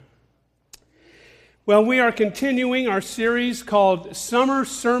Well, we are continuing our series called Summer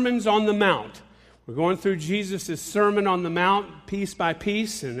Sermons on the Mount. We're going through Jesus' Sermon on the Mount piece by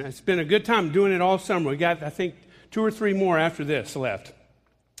piece, and it's been a good time doing it all summer. We got, I think, 2 or 3 more after this left.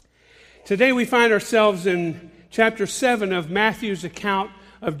 Today we find ourselves in chapter 7 of Matthew's account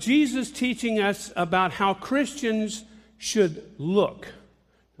of Jesus teaching us about how Christians should look.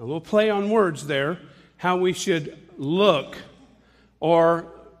 A little play on words there, how we should look, or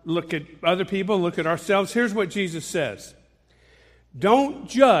look at other people, look at ourselves. Here's what Jesus says. Don't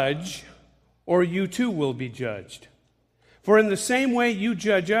judge, or you too will be judged. For in the same way you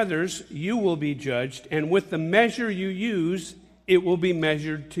judge others, you will be judged, and with the measure you use, it will be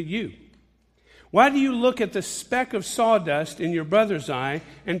measured to you. Why do you look at the speck of sawdust in your brother's eye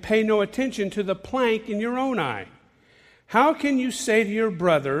and pay no attention to the plank in your own eye? How can you say to your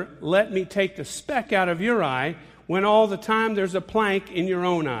brother, let me take the speck out of your eye, when all the time there's a plank in your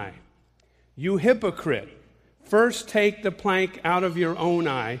own eye? You hypocrite, first take the plank out of your own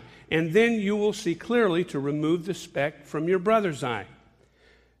eye, and then you will see clearly to remove the speck from your brother's eye.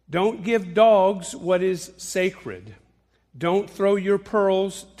 Don't give dogs what is sacred. Don't throw your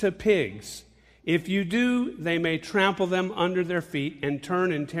pearls to pigs. If you do, they may trample them under their feet and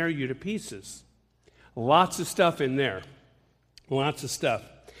turn and tear you to pieces. Lots of stuff in there. Lots of stuff.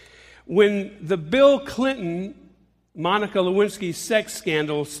 When the Bill Clinton Monica Lewinsky sex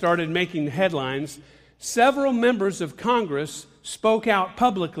scandal started making headlines, several members of Congress spoke out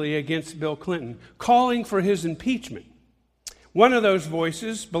publicly against Bill Clinton, calling for his impeachment. One of those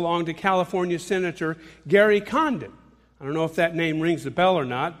voices belonged to California Senator Gary Condon. I don't know if that name rings a bell or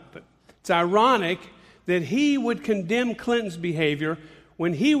not, but it's ironic that he would condemn Clinton's behavior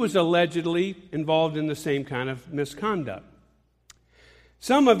when he was allegedly involved in the same kind of misconduct.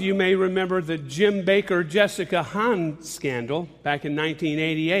 Some of you may remember the Jim Bakker-Jessica Hahn scandal back in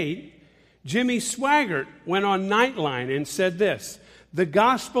 1988. Jimmy Swaggart went on Nightline and said this, "The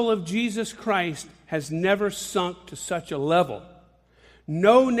gospel of Jesus Christ has never sunk to such a level.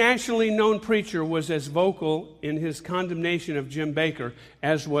 No nationally known preacher was as vocal in his condemnation of Jim Bakker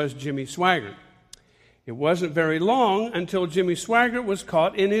as was Jimmy Swaggart." It wasn't very long until Jimmy Swaggart was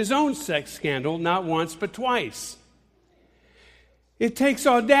caught in his own sex scandal, not once but twice. It takes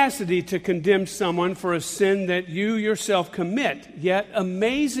audacity to condemn someone for a sin that you yourself commit, yet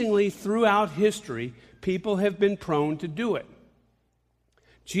amazingly throughout history, people have been prone to do it.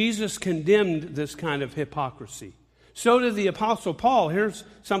 Jesus condemned this kind of hypocrisy. So did the Apostle Paul. Here's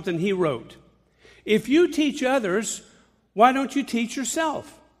something he wrote. If you teach others, why don't you teach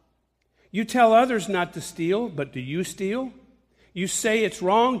yourself? You tell others not to steal, but do you steal? You say it's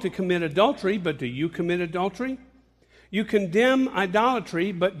wrong to commit adultery, but do you commit adultery? You condemn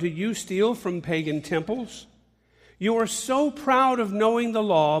idolatry, but do you steal from pagan temples? You are so proud of knowing the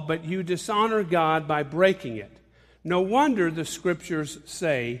law, but you dishonor God by breaking it. No wonder the scriptures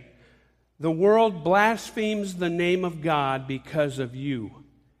say, the world blasphemes the name of God because of you.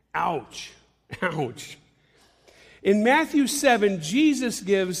 Ouch. Ouch. In Matthew 7, Jesus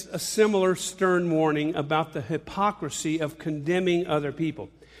gives a similar stern warning about the hypocrisy of condemning other people.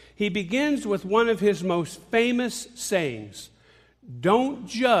 He begins with one of his most famous sayings, "Don't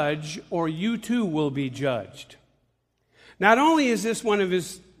judge, or you too will be judged." Not only is this one of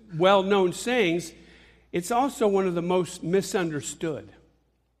his well-known sayings, it's also one of the most misunderstood.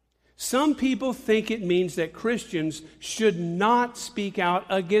 Some people think it means that Christians should not speak out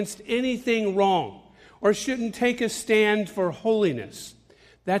against anything wrong or shouldn't take a stand for holiness.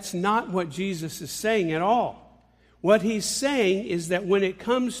 That's not what Jesus is saying at all. What he's saying is that when it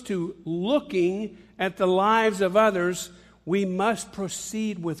comes to looking at the lives of others, we must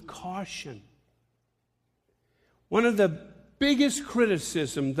proceed with caution. One of the biggest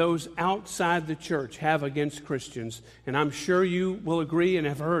criticism those outside the church have against Christians, and I'm sure you will agree and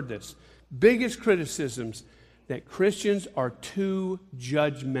have heard this, biggest criticisms that Christians are too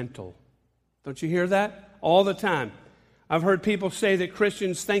judgmental. Don't you hear that? All the time. I've heard people say that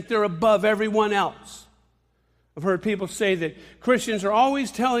Christians think they're above everyone else. I've heard people say that Christians are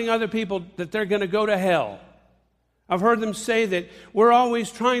always telling other people that they're going to go to hell. I've heard them say that we're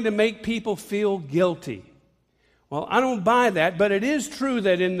always trying to make people feel guilty. Well, I don't buy that, but it is true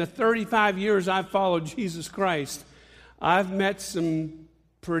that in the 35 years I've followed Jesus Christ, I've met some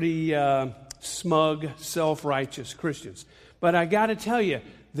pretty smug, self-righteous Christians. But I got to tell you,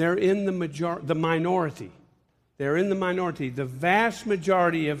 they're in the minority. They're in the minority. The vast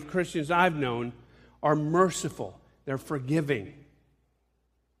majority of Christians I've known are merciful. They're forgiving.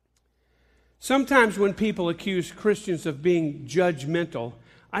 Sometimes when people accuse Christians of being judgmental,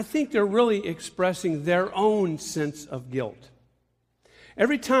 I think they're really expressing their own sense of guilt.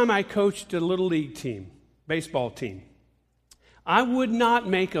 Every time I coached a little league team, baseball team, I would not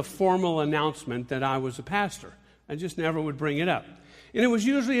make a formal announcement that I was a pastor. I just never would bring it up. And it was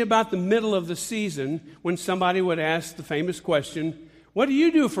usually about the middle of the season when somebody would ask the famous question, "What do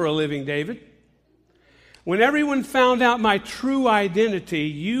you do for a living, David?" When everyone found out my true identity,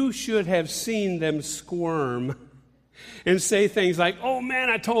 you should have seen them squirm and say things like, "Oh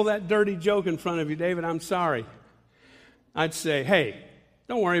man, I told that dirty joke in front of you, David, I'm sorry." I'd say, "Hey,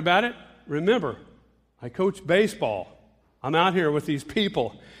 don't worry about it. Remember, I coach baseball. I'm out here with these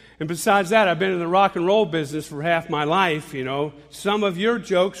people. And besides that, I've been in the rock and roll business for half my life, you know. Some of your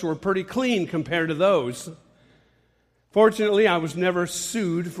jokes were pretty clean compared to those." Fortunately, I was never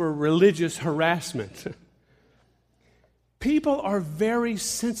sued for religious harassment. People are very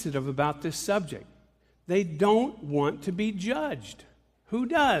sensitive about this subject. They don't want to be judged. Who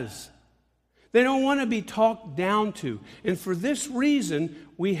does? They don't want to be talked down to. And for this reason,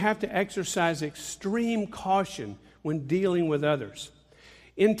 we have to exercise extreme caution when dealing with others.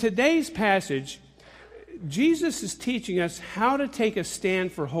 In today's passage, Jesus is teaching us how to take a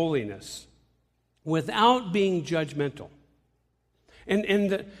stand for holiness without being judgmental.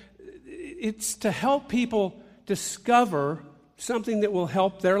 It's to help people discover something that will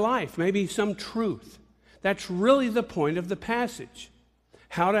help their life, maybe some truth. That's really the point of the passage.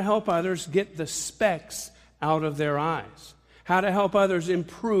 How to help others get the specks out of their eyes. How to help others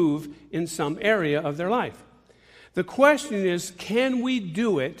improve in some area of their life. The question is, can we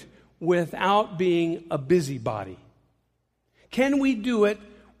do it without being a busybody? Can we do it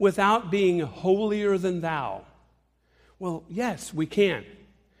without being holier than thou? Well, yes, we can.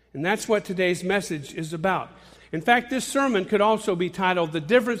 And that's what today's message is about. In fact, this sermon could also be titled, "The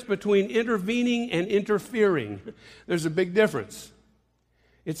Difference Between Intervening and Interfering." There's a big difference.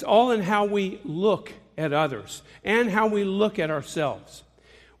 It's all in how we look at others and how we look at ourselves.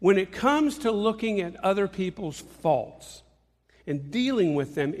 When it comes to looking at other people's faults and dealing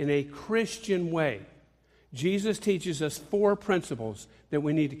with them in a Christian way, Jesus teaches us 4 principles that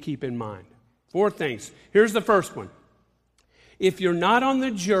we need to keep in mind. 4 things. Here's the first one. If you're not on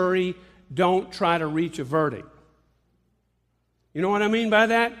the jury, don't try to reach a verdict. You know what I mean by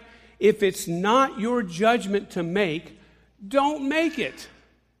that? If it's not your judgment to make, don't make it.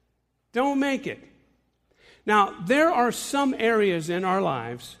 Don't make it. Now, there are some areas in our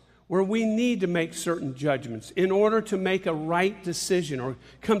lives where we need to make certain judgments in order to make a right decision or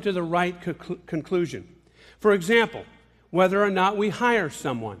come to the right conclusion. For example, whether or not we hire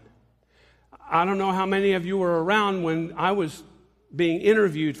someone. I don't know how many of you were around when I was being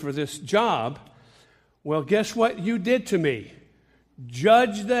interviewed for this job. Well, guess what you did to me?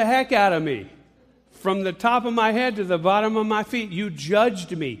 Judged the heck out of me. From the top of my head to the bottom of my feet, you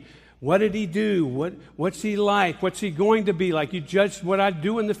judged me. What did he do? What's he like? What's he going to be like? You judged what I'd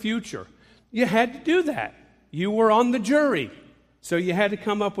do in the future. You had to do that. You were on the jury. So you had to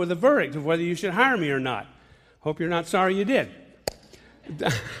come up with a verdict of whether you should hire me or not. Hope you're not sorry you did.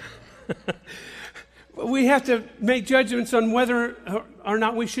 We have to make judgments on whether or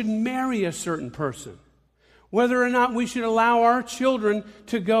not we should marry a certain person. Whether or not we should allow our children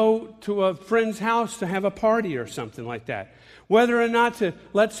to go to a friend's house to have a party or something like that. Whether or not to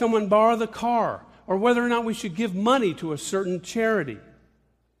let someone borrow the car, or whether or not we should give money to a certain charity.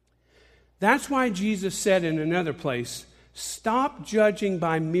 That's why Jesus said in another place, "Stop judging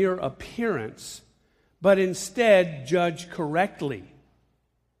by mere appearance, but instead judge correctly."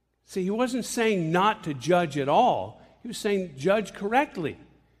 See, he wasn't saying not to judge at all. He was saying judge correctly.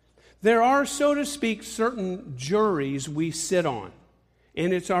 There are, so to speak, certain juries we sit on.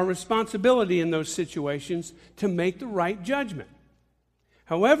 And it's our responsibility in those situations to make the right judgment.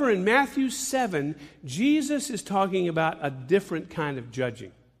 However, in Matthew 7, Jesus is talking about a different kind of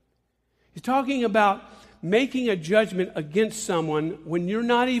judging. He's talking about making a judgment against someone when you're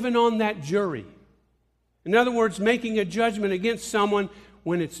not even on that jury. In other words, making a judgment against someone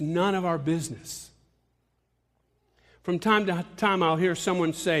when it's none of our business. From time to time, I'll hear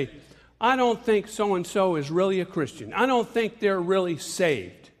someone say, "I don't think so-and-so is really a Christian. I don't think they're really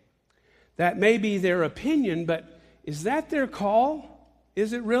saved." That may be their opinion, but is that their call?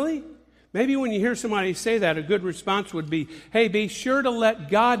 Is it really? Maybe when you hear somebody say that, a good response would be, "Hey, be sure to let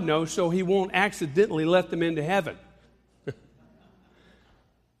God know so he won't accidentally let them into heaven."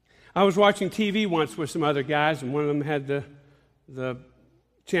 I was watching TV once with some other guys, and one of them had the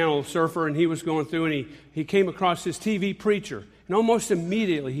channel Surfer, and he was going through, and he came across this TV preacher. And almost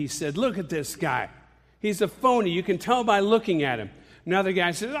immediately he said, "Look at this guy. He's a phony. You can tell by looking at him." Another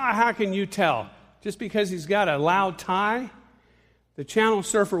guy said, "How can you tell? Just because he's got a loud tie?" The channel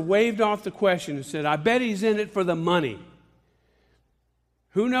Surfer waved off the question and said, "I bet he's in it for the money."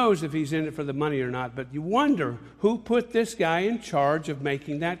 Who knows if he's in it for the money or not, but you wonder who put this guy in charge of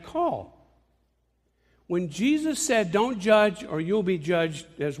making that call. When Jesus said, don't judge or you'll be judged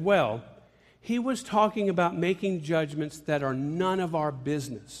as well, he was talking about making judgments that are none of our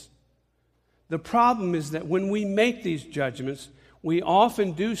business. The problem is that when we make these judgments, we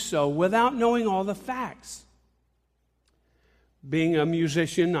often do so without knowing all the facts. Being a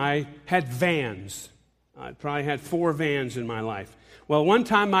musician, I had vans. I probably had 4 vans in my life. Well, one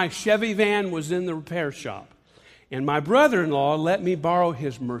time my Chevy van was in the repair shop, and my brother-in-law let me borrow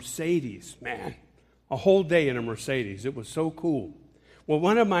his Mercedes. Man, a whole day in a Mercedes. It was so cool. Well,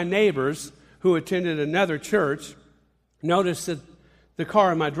 one of my neighbors who attended another church noticed the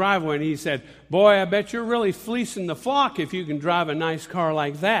car in my driveway, and he said, boy, I bet you're really fleecing the flock if you can drive a nice car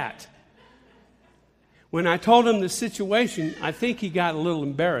like that. When I told him the situation, I think he got a little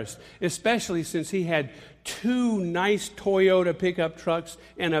embarrassed, especially since he had 2 nice Toyota pickup trucks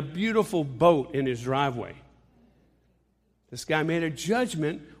and a beautiful boat in his driveway. This guy made a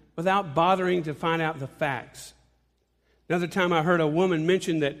judgment without bothering to find out the facts. Another time I heard a woman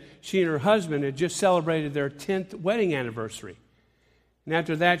mention that she and her husband had just celebrated their 10th wedding anniversary. And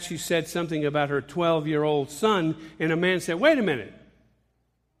after that, she said something about her 12-year-old son, and a man said, wait a minute.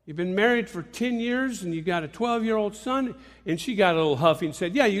 You've been married for 10 years and you got a 12-year-old son? And she got a little huffy and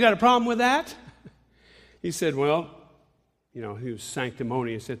said, yeah, you got a problem with that? He said, well, he was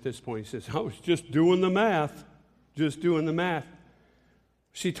sanctimonious at this point. He says, I was just doing the math.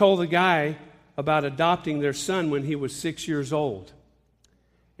 She told the guy about adopting their son when he was 6 years old.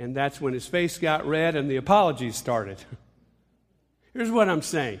 And that's when his face got red and the apologies started. Here's what I'm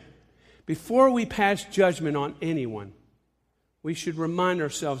saying. Before we pass judgment on anyone, we should remind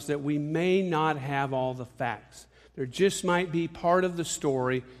ourselves that we may not have all the facts. There just might be part of the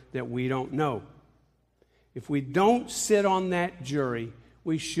story that we don't know. If we don't sit on that jury,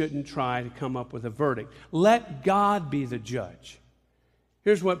 we shouldn't try to come up with a verdict. Let God be the judge.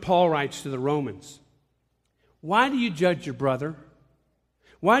 Here's what Paul writes to the Romans. Why do you judge your brother?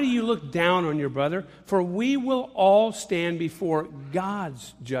 Why do you look down on your brother? For we will all stand before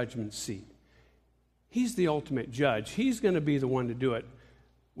God's judgment seat. He's the ultimate judge. He's going to be the one to do it.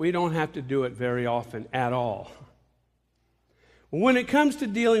 We don't have to do it very often at all. When it comes to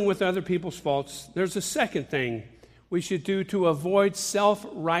dealing with other people's faults, there's a second thing we should do to avoid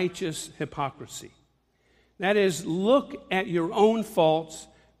self-righteous hypocrisy. That is, look at your own faults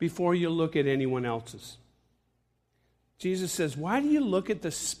before you look at anyone else's. Jesus says, why do you look at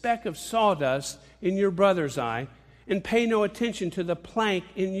the speck of sawdust in your brother's eye and pay no attention to the plank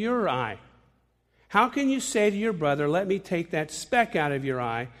in your eye? How can you say to your brother, let me take that speck out of your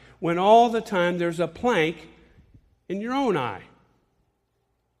eye, when all the time there's a plank in your own eye?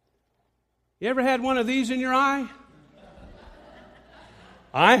 You ever had one of these in your eye?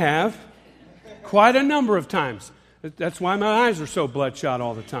 I have. Quite a number of times. That's why my eyes are so bloodshot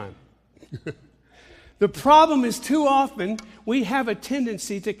all the time. The problem is too often we have a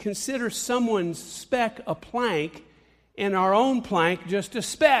tendency to consider someone's speck a plank and our own plank just a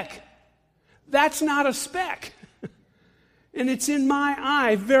speck. That's not a speck. And it's in my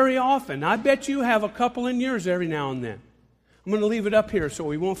eye very often. I bet you have a couple in yours every now and then. I'm going to leave it up here so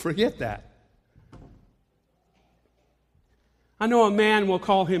we won't forget that. I know a man, we'll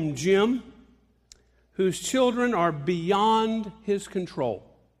call him Jim, whose children are beyond his control.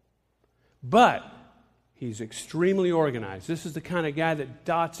 But he's extremely organized. This is the kind of guy that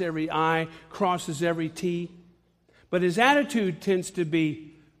dots every I, crosses every T. But his attitude tends to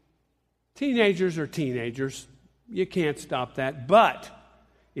be, teenagers are teenagers. You can't stop that. But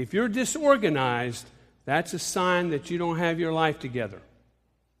if you're disorganized, that's a sign that you don't have your life together.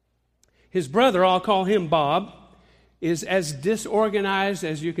 His brother, I'll call him Bob, is as disorganized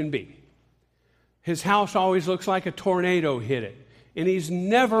as you can be. His house always looks like a tornado hit it, and he's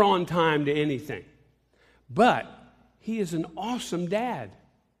never on time to anything. But he is an awesome dad.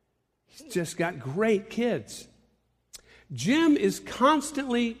 He's just got great kids. Jim is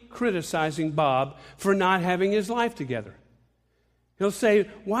constantly criticizing Bob for not having his life together. He'll say,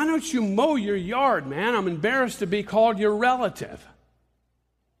 why don't you mow your yard, man? I'm embarrassed to be called your relative.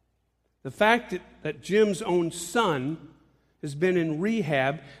 The fact that Jim's own son has been in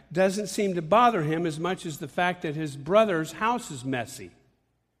rehab doesn't seem to bother him as much as the fact that his brother's house is messy.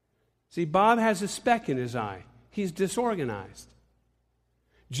 See, Bob has a speck in his eye. He's disorganized.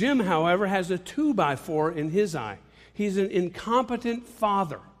 Jim, however, has a 2x4 in his eye. He's an incompetent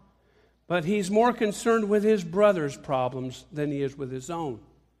father, but he's more concerned with his brother's problems than he is with his own.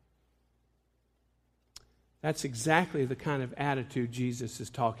 That's exactly the kind of attitude Jesus is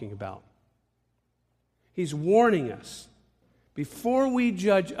talking about. He's warning us, Before we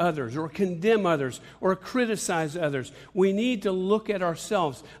judge others or condemn others or criticize others, we need to look at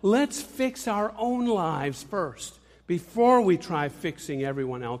ourselves. Let's fix our own lives first before we try fixing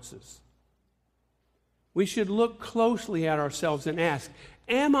everyone else's. We should look closely at ourselves and ask,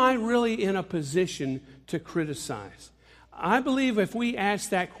 am I really in a position to criticize? I believe if we ask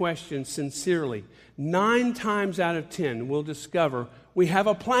that question sincerely, 9 times out of 10 we'll discover we have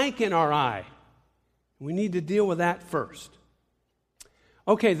a plank in our eye. We need to deal with that first.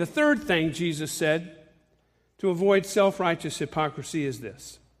 Okay, the third thing Jesus said to avoid self-righteous hypocrisy is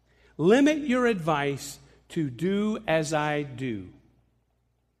this. Limit your advice to do as I do.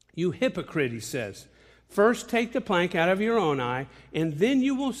 You hypocrite, he says. First take the plank out of your own eye, and then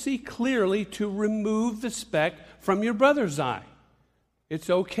you will see clearly to remove the speck from your brother's eye. It's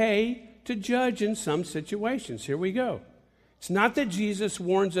okay to judge in some situations. Here we go. It's not that Jesus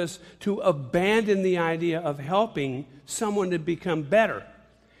warns us to abandon the idea of helping someone to become better.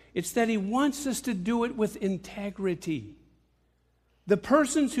 It's that he wants us to do it with integrity. The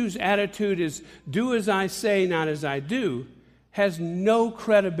person whose attitude is do as I say, not as I do, has no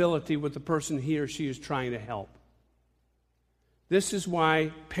credibility with the person he or she is trying to help. This is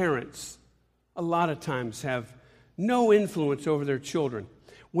why parents a lot of times have no influence over their children.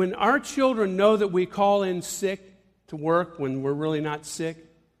 When our children know that we call in sick to work when we're really not sick,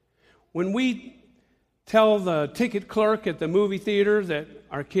 when we tell the ticket clerk at the movie theater that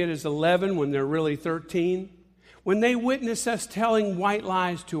our kid is 11 when they're really 13, when they witness us telling white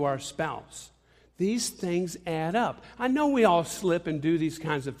lies to our spouse, these things add up. I know we all slip and do these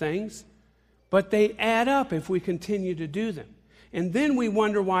kinds of things, but they add up if we continue to do them. And then we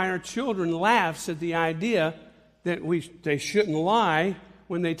wonder why our children laughs at the idea that they shouldn't lie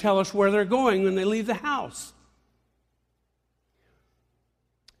when they tell us where they're going when they leave the house.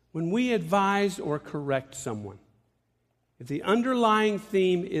 When we advise or correct someone, if the underlying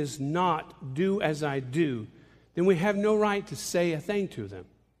theme is not do as I do, then we have no right to say a thing to them.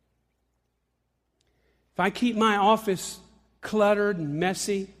 If I keep my office cluttered and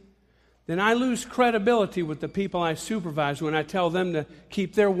messy, then I lose credibility with the people I supervise when I tell them to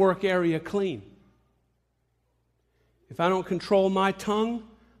keep their work area clean. If I don't control my tongue,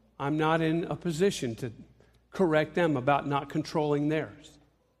 I'm not in a position to correct them about not controlling theirs.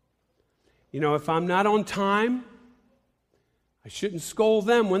 You know, if I'm not on time, I shouldn't scold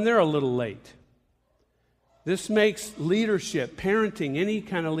them when they're a little late. This makes leadership, parenting, any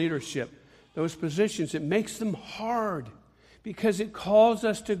kind of leadership, those positions, it makes them hard because it calls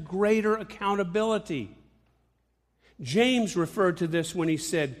us to greater accountability. James referred to this when he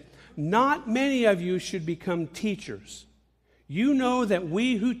said, "Not many of you should become teachers. You know that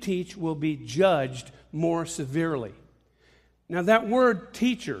we who teach will be judged more severely." Now that word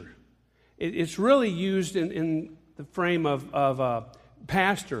teacher, it's really used in the frame of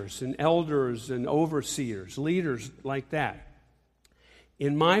pastors and elders and overseers, leaders like that.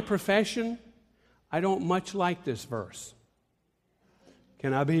 In my profession, I don't much like this verse.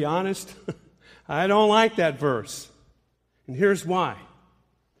 Can I be honest? I don't like that verse. And here's why.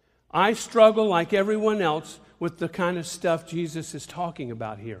 I struggle like everyone else with the kind of stuff Jesus is talking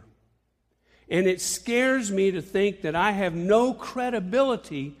about here. And it scares me to think that I have no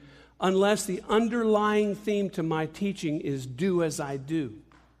credibility unless the underlying theme to my teaching is do as I do.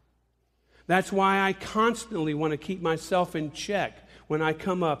 That's why I constantly want to keep myself in check when I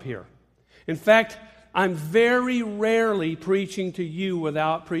come up here. In fact, I'm very rarely preaching to you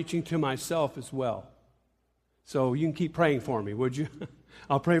without preaching to myself as well. So you can keep praying for me, would you?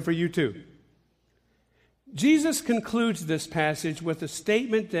 I'll pray for you too. Jesus concludes this passage with a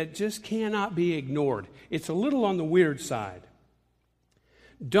statement that just cannot be ignored. It's a little on the weird side.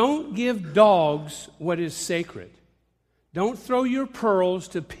 Don't give dogs what is sacred. Don't throw your pearls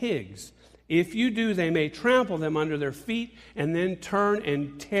to pigs. If you do, they may trample them under their feet and then turn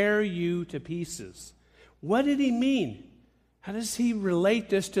and tear you to pieces. What did he mean? How does he relate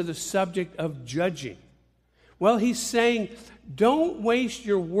this to the subject of judging? Well, he's saying, don't waste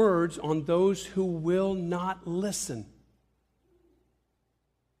your words on those who will not listen.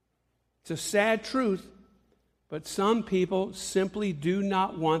 It's a sad truth, but some people simply do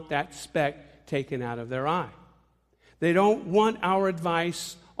not want that speck taken out of their eye. They don't want our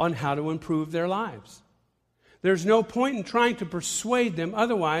advice on how to improve their lives. There's no point in trying to persuade them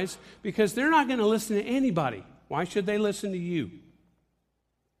otherwise because they're not going to listen to anybody. Why should they listen to you?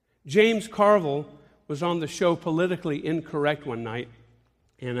 James Carville was on the show Politically Incorrect one night,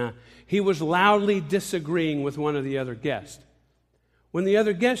 and he was loudly disagreeing with one of the other guests. When the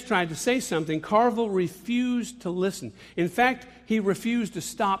other guest tried to say something, Carville refused to listen. In fact, he refused to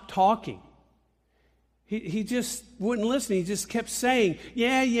stop talking. He just wouldn't listen. He just kept saying,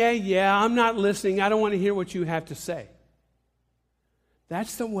 yeah, I'm not listening. I don't want to hear what you have to say.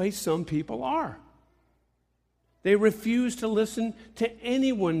 That's the way some people are. They refuse to listen to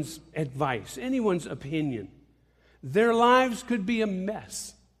anyone's advice, anyone's opinion. Their lives could be a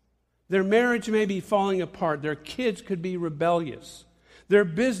mess. Their marriage may be falling apart. Their kids could be rebellious. Their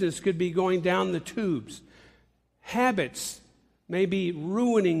business could be going down the tubes. Habits may be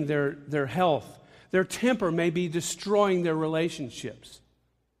ruining their health. Their temper may be destroying their relationships.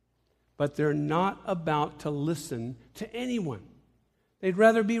 But they're not about to listen to anyone. They'd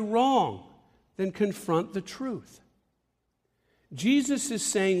rather be wrong than confront the truth. Jesus is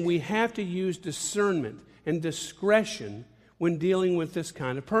saying we have to use discernment and discretion when dealing with this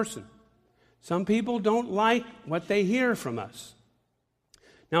kind of person. Some people don't like what they hear from us.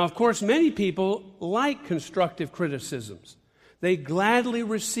 Now, of course, many people like constructive criticisms. They gladly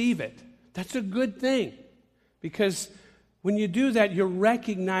receive it. That's a good thing, because when you do that, you're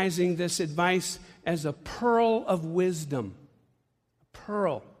recognizing this advice as a pearl of wisdom. A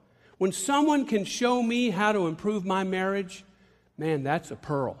pearl. When someone can show me how to improve my marriage, man, that's a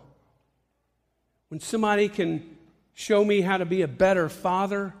pearl. When somebody can show me how to be a better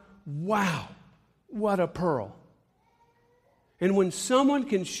father, wow, what a pearl. And when someone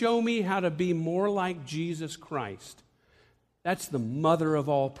can show me how to be more like Jesus Christ, that's the mother of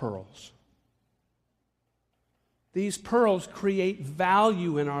all pearls. These pearls create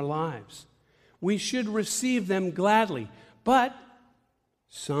value in our lives. We should receive them gladly. But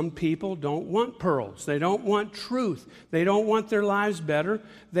some people don't want pearls. They don't want truth. They don't want their lives better.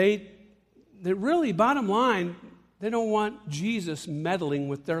 They really, bottom line, they don't want Jesus meddling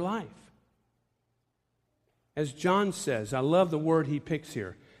with their life. As John says, I love the word he picks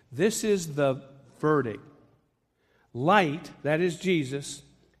here. This is the verdict. Light, that is Jesus,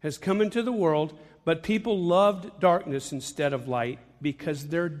 has come into the world, but people loved darkness instead of light because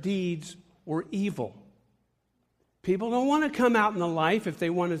their deeds were evil. People don't want to come out in the light if they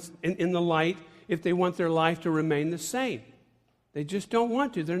want their life to remain the same. They just don't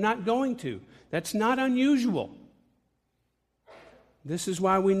want to. They're not going to. That's not unusual. This is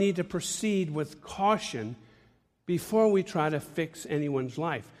why we need to proceed with caution before we try to fix anyone's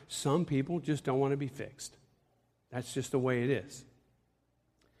life. Some people just don't want to be fixed. That's just the way it is.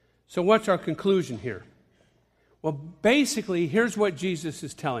 So what's our conclusion here? Well, basically, here's what Jesus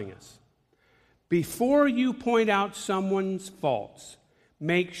is telling us. Before you point out someone's faults,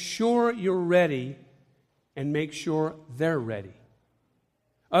 make sure you're ready and make sure they're ready.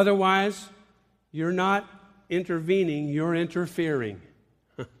 Otherwise, you're not intervening, you're interfering.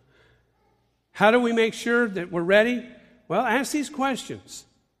 How do we make sure that we're ready? Well, ask these questions.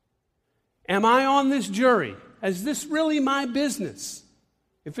 Am I on this jury? Is this really my business?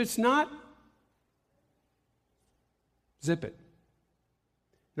 If it's not, zip it.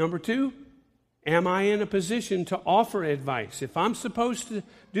 Number 2, am I in a position to offer advice? If I'm supposed to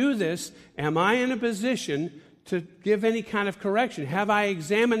do this, am I in a position to give any kind of correction? Have I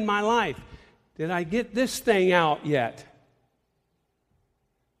examined my life? Did I get this thing out yet?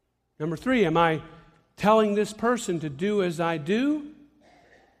 Number 3, am I telling this person to do as I do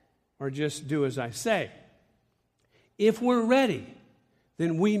or just do as I say? If we're ready,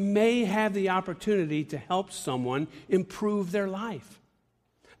 then we may have the opportunity to help someone improve their life.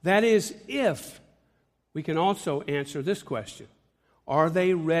 That is, if we can also answer this question: are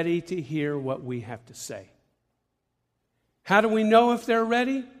they ready to hear what we have to say? How do we know if they're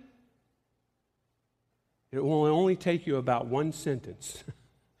ready? It will only take you about one sentence,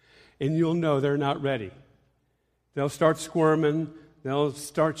 and you'll know they're not ready. They'll start squirming, they'll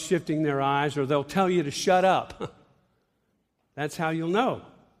start shifting their eyes, or they'll tell you to shut up. That's how you'll know.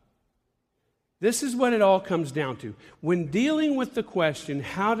 This is what it all comes down to. When dealing with the question,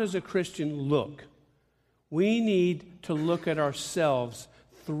 how does a Christian look? We need to look at ourselves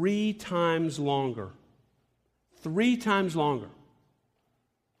 3 times longer. 3 times longer.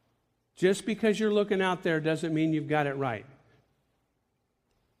 Just because you're looking out there doesn't mean you've got it right.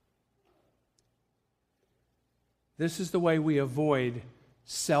 This is the way we avoid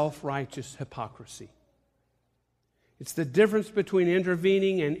self-righteous hypocrisy. It's the difference between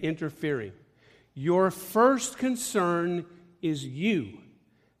intervening and interfering. Your first concern is you.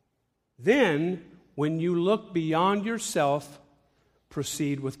 Then, when you look beyond yourself,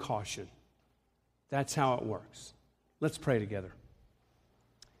 proceed with caution. That's how it works. Let's pray together.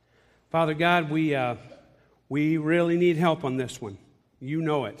 Father God, we really need help on this one. You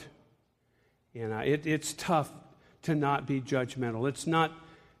know it. And it's tough to not be judgmental.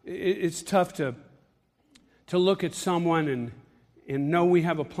 It's tough to look at someone and know we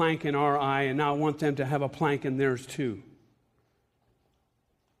have a plank in our eye and not want them to have a plank in theirs too.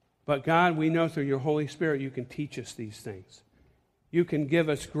 But God, we know through your Holy Spirit you can teach us these things. You can give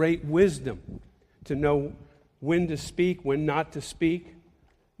us great wisdom to know when to speak, when not to speak.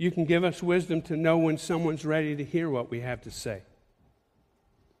 You can give us wisdom to know when someone's ready to hear what we have to say.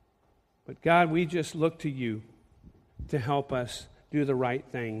 But God, we just look to you to help us do the right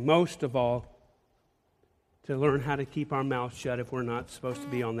thing. Most of all, to learn how to keep our mouths shut if we're not supposed to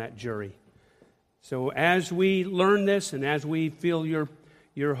be on that jury. So as we learn this and as we feel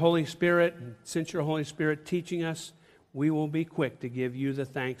your Holy Spirit, and since your Holy Spirit teaching us, we will be quick to give you the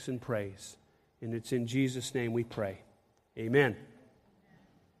thanks and praise. And it's in Jesus' name we pray. Amen.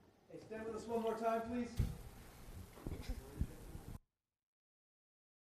 Hey, stand with us one more time, please.